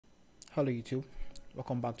Hello YouTube,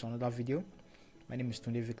 welcome back to another video. My name is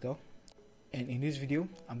Tunde Victor, and in this video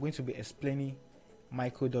I'm going to be explaining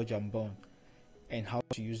micro dodge and burn and how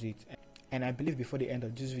to use it. And I believe before the end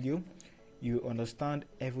of this video you understand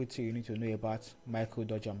everything you need to know about micro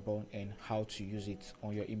dodge and burn and how to use it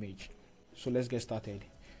on your image. So let's get started.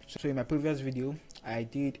 So in my previous video I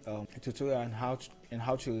did a tutorial on how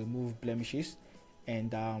to remove blemishes,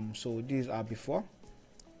 and so these are before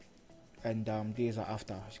and these are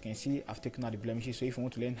after. As you can see, I've taken out the blemishes. So if you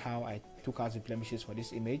want to learn how I took out the blemishes for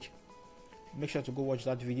this image, make sure to go watch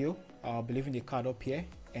that video. I'll be leaving the card up here,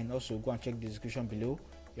 and also go and check the description below.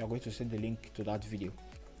 You are going to see the link to that video.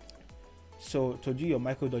 So to do your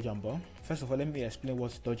micro dodge and burn, first of all, let me explain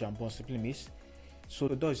what dodge and burn simply means. So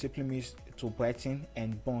the dodge simply means to brighten,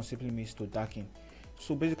 and burn simply means to darken.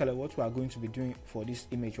 So basically what we are going to be doing for this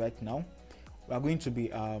image right now, we are going to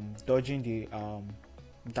be dodging the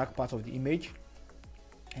dark part of the image,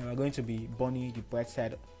 and we're going to be burning the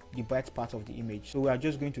bright part of the image. So we are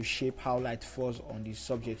just going to shape how light falls on the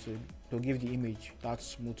subject to give the image that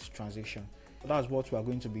smooth transition. So that's what we are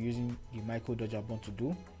going to be using the micro dodge and burn to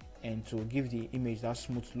do, and to give the image that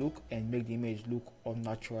smooth look and make the image look all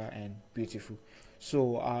natural and beautiful.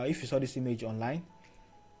 So if you saw this image online,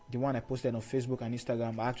 the one I posted on Facebook and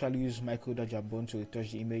Instagram, I actually used micro dodge and burn to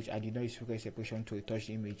retouch the image. I did not use frequency separation to retouch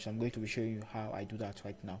the image, so I'm going to be showing you how I do that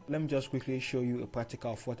right now. Let me just quickly show you a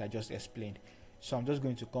practical of what I just explained. So I'm just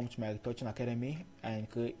going to come to my Retouching Academy and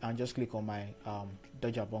just click on my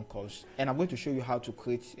dodge and burn course, and I'm going to show you how to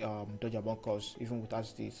create dodge and burn course even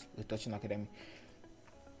without this Retouching Academy.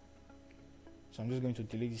 So I'm just going to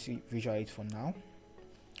delete this visual aid for now.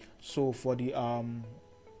 So for the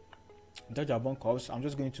dodge and burn course, I'm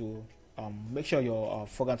just going to make sure your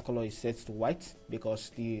foreground color is set to white, because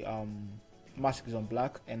the mask is on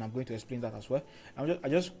black, and I'm going to explain that as well. I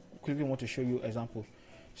just quickly want to show you example.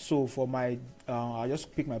 So for my I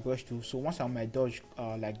just pick my brush tool. So once I'm my dodge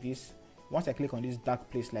like this, once I click on this dark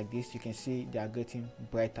place like this, you can see they are getting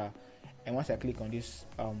brighter, and once I click on this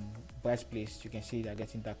bright place, you can see they are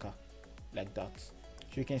getting darker like that.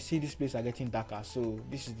 So you can see this place are getting darker. So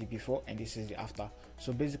this is the before and this is the after.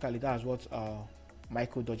 So basically that's what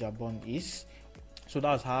micro dodge and burn is. So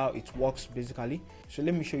that's how it works basically. So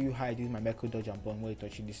let me show you how I did my micro dodge and burn while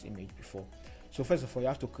touching this image before. So first of all, you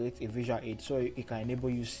have to create a visual aid so it can enable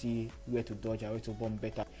you see where to dodge and where to burn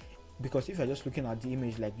better. Because if you're just looking at the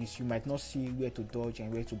image like this, you might not see where to dodge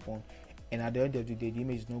and where to burn, and at the end of the day the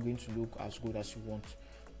image is not going to look as good as you want.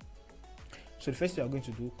 So the first thing you're going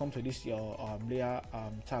to do, come to this your layer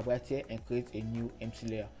tab right here and create a new empty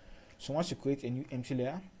layer. So once you create a new empty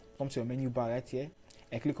layer, come to your menu bar right here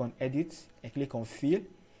and click on edit, and click on fill,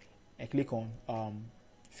 and click on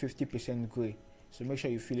 50% gray. So make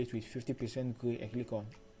sure you fill it with 50% gray and click on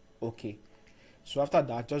OK. So after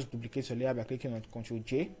that, just duplicate your layer by clicking on Ctrl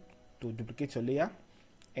J to duplicate your layer,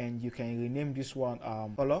 and you can rename this one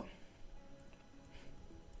color,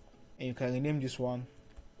 and you can rename this one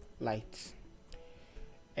light.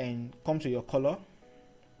 And come to your color,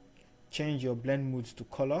 change your blend modes to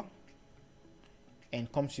color,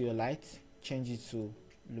 and come to your light, change it to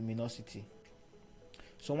luminosity.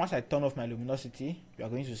 So once I turn off my luminosity, you are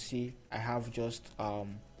going to see I have just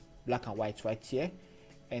black and white right here,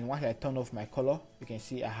 and once I turn off my color, you can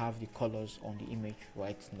see I have the colors on the image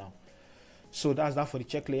right now. So that's that for the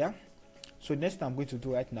check layer. So next thing I'm going to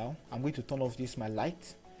do right now, I'm going to turn off this my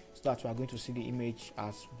light, so that we are going to see the image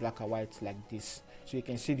as black and white like this. So you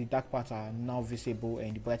can see the dark parts are now visible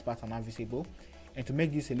and the bright parts are now visible. And to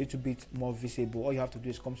make this a little bit more visible, all you have to do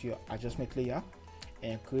is come to your adjustment layer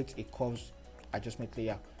and create a curves adjustment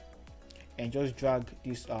layer, and just drag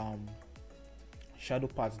this shadow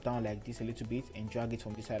part down like this a little bit, and drag it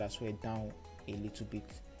from this side as well down a little bit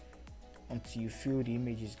until you feel the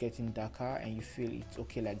image is getting darker and you feel it's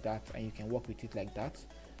okay like that, and you can work with it like that.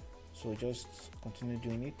 So just continue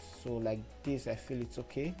doing it. So like this, I feel it's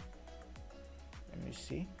okay. Let me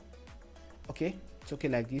see. Okay, it's okay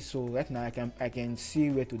like this. So right now I can see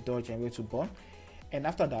where to dodge and where to burn. And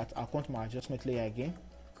after that, I'll come to my adjustment layer again,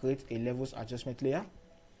 create a levels adjustment layer,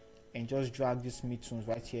 and just drag this midtones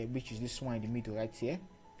right here, which is this one in the middle right here.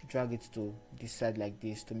 Drag it to this side like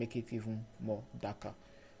this to make it even more darker.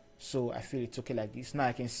 So I feel it's okay like this. Now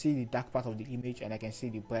I can see the dark part of the image and I can see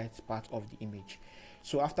the bright part of the image.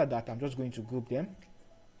 So after that, I'm just going to group them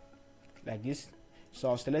like this. So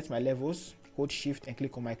I'll select my levels, hold shift and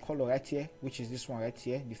click on my color right here, which is this one right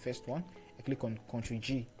here, the first one. I click on Ctrl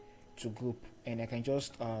G to group, and I can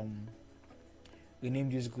just rename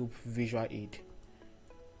this group visual aid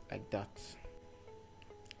like that.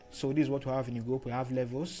 So this is what we have in the group. We have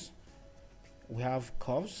levels, we have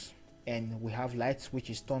curves, and we have light which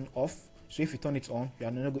is turned off. So if you turn it on, you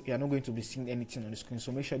are not going to be seeing anything on the screen.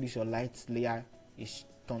 So make sure this your light layer is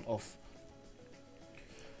turned off.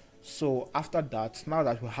 So after that, now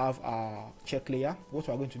that we have our check layer, what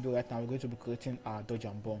we're going to do right now, we're going to be creating our dodge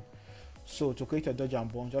and burn. So to create a dodge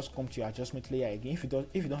and burn, just come to your adjustment layer again. If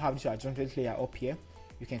you don't have this adjustment layer up here,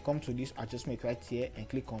 you can come to this adjustment right here and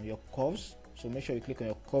click on your curves. So make sure you click on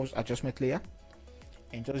your curves adjustment layer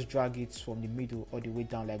and just drag it from the middle all the way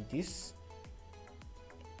down like this.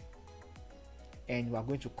 And we are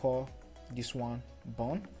going to call this one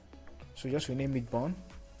burn. So just rename it burn.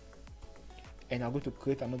 And I'm going to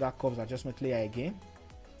create another curves adjustment layer again.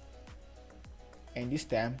 And this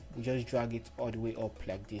time we just drag it all the way up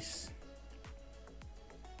like this.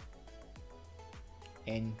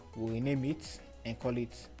 And we'll rename it and call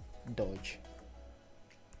it dodge.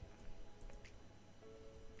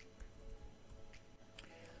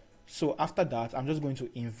 So after that, I'm just going to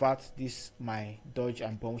invert this my dodge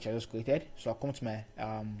and burn which I just created. So I'll come to my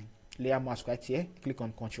layer mask right here, click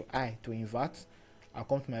on Ctrl I to invert. I'll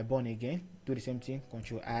come to my burn again, do the same thing,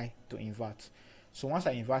 Ctrl I to invert. So once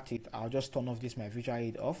I invert it, I'll just turn off this my visual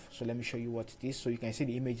aid off. So let me show you what it is. So you can see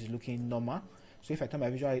the image is looking normal. So if I turn my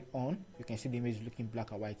visual aid on, you can see the image is looking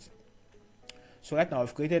black and white. So right now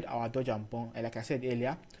I've created our dodge and burn, and like I said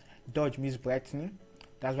earlier, dodge means brightening.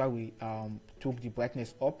 That's why we took the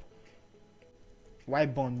brightness up. While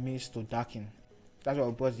burn means to darken. That's why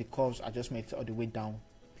we brought the curves adjustment all the way down.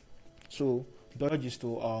 So dodge is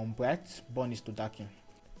to bright, burn is to darken.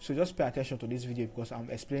 So just pay attention to this video because I'm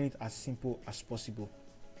explaining it as simple as possible.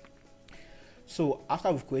 So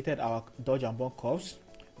after we've created our dodge and burn curves,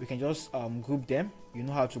 we can just group them. You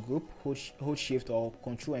know how to group. Hold shift or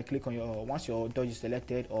control and click on your, once your dodge is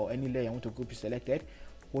selected or any layer you want to group is selected,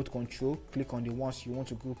 hold control, click on the ones you want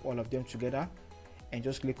to group all of them together, and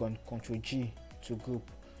just click on Ctrl G to group.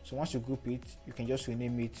 So once you group it, you can just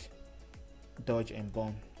rename it dodge and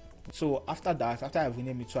burn. So after that, after I've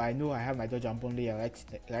renamed it, so I know I have my dodge and burn layer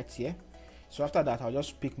right here. So after that, I'll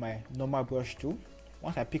just pick my normal brush tool.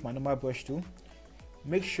 Once I pick my normal brush tool,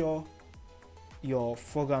 make sure your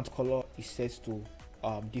foreground color is set to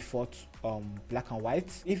default black and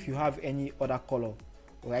white. If you have any other color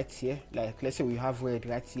right here, like let's say we have red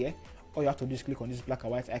right here, all you have to do is click on this black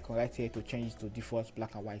and white icon right here to change it to default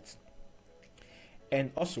black and white. And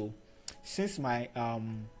also, since my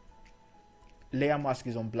layer mask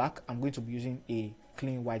is on black, I'm going to be using a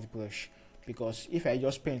clean white brush, because if I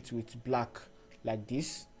just paint with black like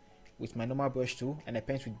this with my normal brush tool and I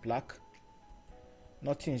paint with black,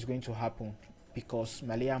 nothing is going to happen because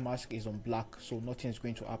my layer mask is on black, so nothing is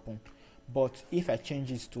going to happen. But if I change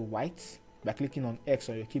it to white by clicking on X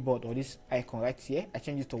on your keyboard or this icon right here, I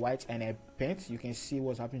change it to white and I paint, you can see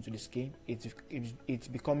what's happening to the skin. It's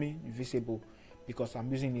becoming visible because I'm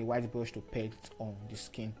using a white brush to paint on the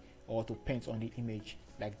skin or to paint on the image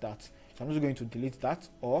like that. So I'm just going to delete that,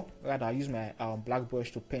 or rather I use my black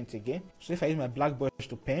brush to paint again. So if I use my black brush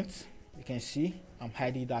to paint, you can see I'm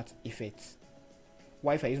hiding that effect.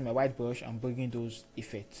 While if I use my white brush, I'm bringing those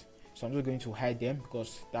effects. So I'm just going to hide them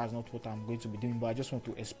because that's not what I'm going to be doing, but I just want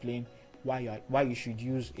to explain why you should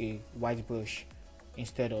use a white brush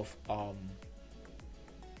instead of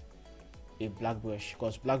a black brush,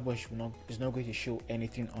 because black brush is not going to show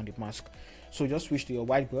anything on the mask. So just switch to your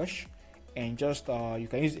white brush and just you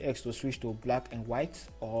can use X to switch to black and white,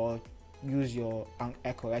 or use your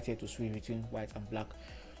icon right here to switch between white and black.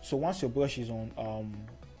 So once your brush is on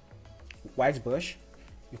white brush,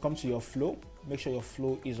 you come to your flow, make sure your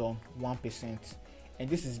flow is on 1%. And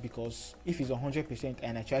this is because if it's 100%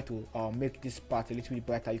 and I try to make this part a little bit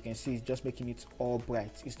brighter, you can see it's just making it all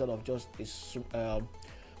bright instead of just this.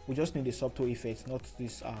 We just need a subtle effect, not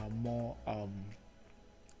this more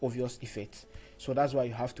obvious effect. So that's why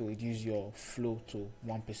you have to reduce your flow to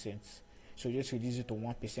 1%. So just reduce it to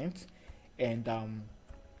 1%, and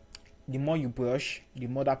the more you brush, the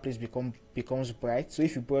more that place becomes bright. So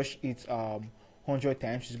if you brush it 100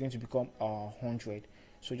 times, it's going to become 100.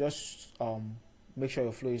 So just make sure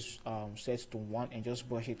your flow is set to 1 and just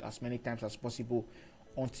brush it as many times as possible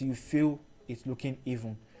until you feel it's looking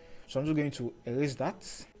even. So I'm just going to erase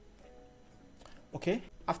that. Okay,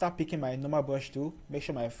 after picking my normal brush tool, make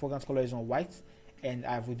sure my foreground color is on white and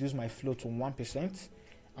I've reduced my flow to 1%.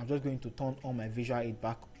 I'm just going to turn on my visual aid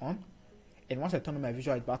back on. And once I turn on my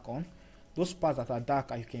visual aid back on, those parts that are dark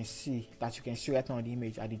that you can see right now on the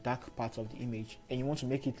image are the dark parts of the image, and you want to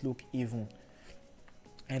make it look even.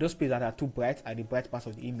 And those places that are too bright are the bright parts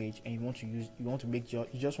of the image, and you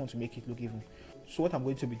just want to make it look even. So what I'm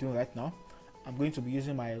going to be doing right now, I'm going to be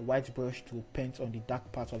using my white brush to paint on the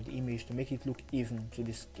dark parts of the image to make it look even to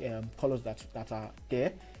the colors that are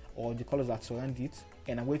there. or the colors that surround it,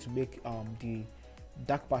 and I'm going to make the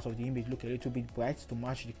dark part of the image look a little bit bright to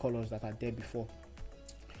match the colors that are there before.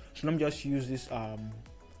 So let me just use this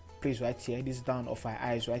place right here, this down of my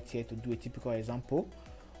eyes right here, to do a typical example.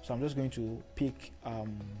 So I'm just going to pick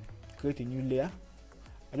create a new layer.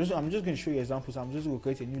 I'm just going to show you examples. I'm just going to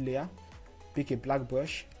create a new layer, pick a black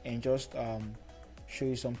brush, and just show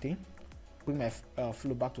you something. Bring my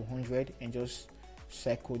flow back to 100 and just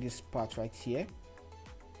circle this part right here.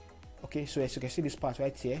 Okay, so as you can see this part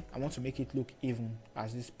right here, I want to make it look even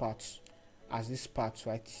as this part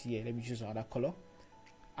right here. Let me choose another color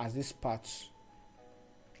as this part. So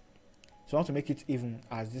I want to make it even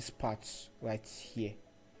as this part right here.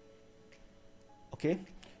 Okay,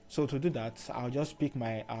 so to do that, I'll just pick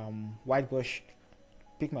my white brush,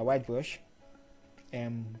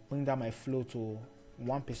 and bring down my flow to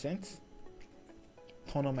 1%.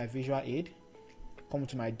 Turn on my visual aid, come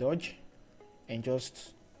to my dodge, and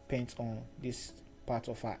just paint on this part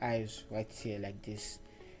of our eyes right here like this.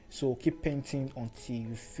 So keep painting until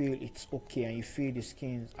you feel it's okay and you feel the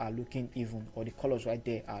skins are looking even, or the colors right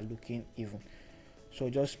there are looking even. So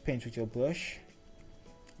just paint with your brush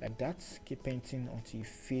like that. Keep painting until you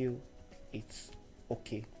feel it's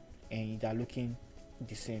okay and they're looking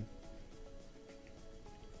the same.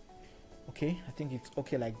 Okay, I think it's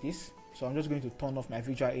okay like this. So I'm just going to turn off my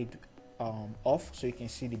visual aid off so you can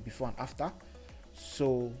see the before and after.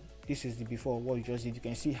 So this is the before, what you just did. You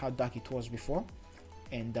can see how dark it was before,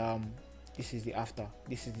 and this is the after.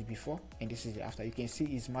 This is the before and this is the after. You can see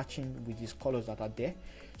it's matching with these colors that are there.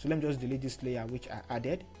 So let me just delete this layer which I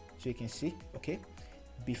added so you can see, okay,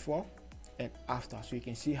 before and after. So you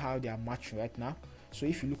can see how they are matching right now. So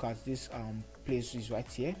if you look at this places right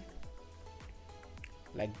here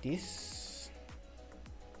like this,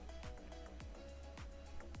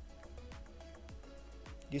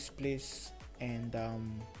 this place and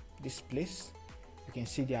this place, you can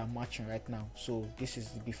see they are matching right now. So this is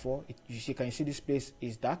the before. You can see this place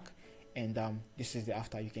is dark, and this is the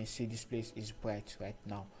after. You can see this place is bright right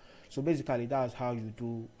now. So basically that's how you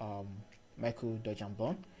do micro dodge and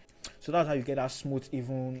burn. So that's how you get that smooth,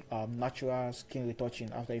 even natural skin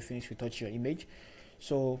retouching after you finish retouching your image.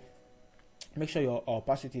 So make sure your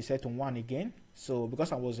opacity is set to 1 again. So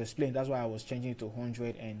because I was explaining, that's why I was changing it to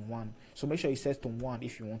 101. So make sure you set to 1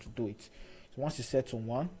 if you want to do it. So once you set to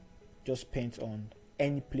 1, just paint on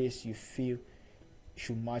any place you feel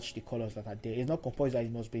should match the colors that are there. It's not compulsory that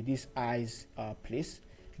it must be this eyes place,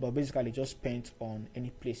 but basically just paint on any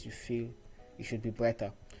place you feel it should be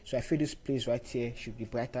brighter. So I feel this place right here should be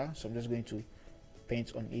brighter, so I'm just going to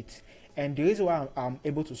paint on it. And the reason why I'm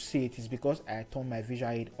able to see it is because I turn my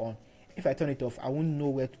visual aid on. If I turn it off, I wouldn't know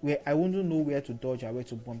where to dodge or where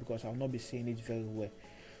to burn, because I will not be seeing it very well.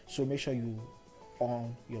 So make sure you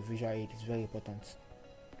on your visual aid. It's very important.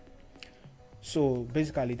 So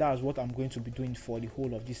basically that's what I'm going to be doing for the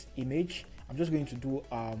whole of this image. I'm just going to do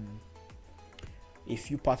a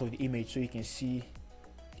few parts of the image so you can see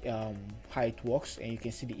how it works and you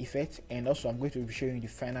can see the effect, and also I'm going to be showing the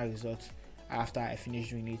final result after I finish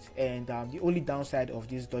doing it. And the only downside of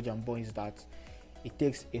this dodge and burn is that it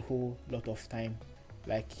takes a whole lot of time.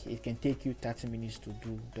 Like it can take you 30 minutes to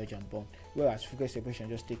do dodge and burn, whereas figure separation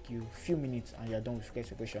just take you a few minutes and you're done with figure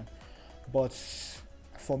separation. But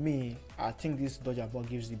for me, I think this dodge and burn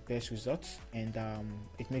gives the best results, and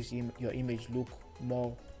it makes your image look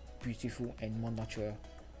more beautiful and more natural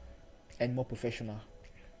and more professional.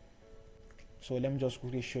 So let me just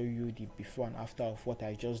quickly show you the before and after of what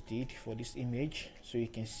I just did for this image so you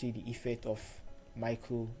can see the effect of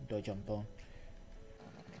micro dodge and burn.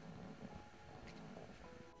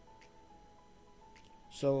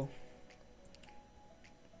 So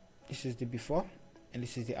this is the before and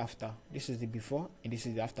this is the after. This is the before and this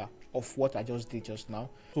is the after of what I just did just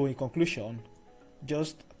now. So in conclusion,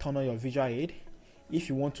 just turn on your visual aid. If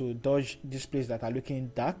you want to dodge displays that are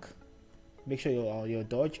looking dark, make sure your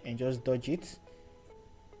dodge and just dodge it.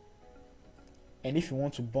 And if you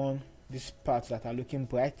want to burn these parts that are looking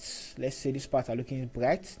bright, let's say these parts are looking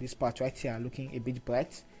bright, this part right here are looking a bit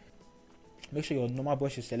bright, make sure your normal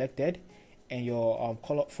brush is selected and your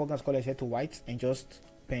foreground color is set to white, and just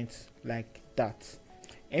paint like that.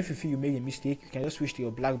 And if you feel you made a mistake, you can just switch to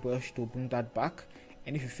your black brush to bring that back,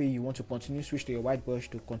 and if you feel you want to continue, switch to your white brush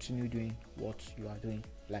to continue doing what you are doing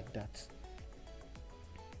like that.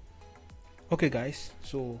 Okay guys,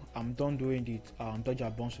 so I'm done doing the dodge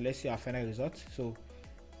and burn. So let's see our final result. So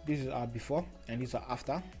this is our before and these are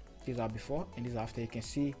after. These are before and these are after. You can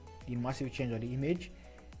see the massive change on the image.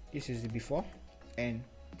 This is the before and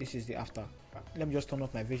this is the after. Let me just turn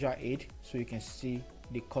off my visual aid so you can see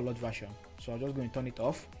the colored version. So I'm just going to turn it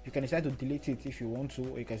off. You can decide to delete it if you want to,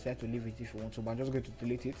 or you can decide to leave it if you want to, but I'm just going to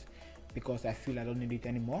delete it because I feel I don't need it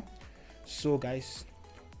anymore. So guys,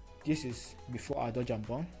 this is before I dodge and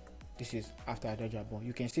burn, this is after I dodge and burn.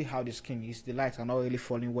 You can see how the skin is. The lights are not really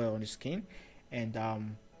falling well on the skin, and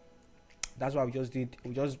that's what we just did.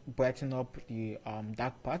 We just brighten up the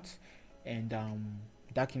dark parts and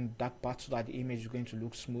darken dark parts so that the image is going to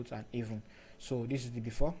look smooth and even. So this is the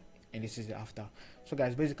before and this is the after. So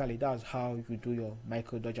guys, basically that's how you do your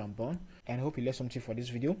micro dodge and burn, and I hope you learned something for this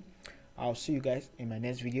video. I'll see you guys in my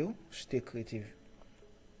next video. Stay creative.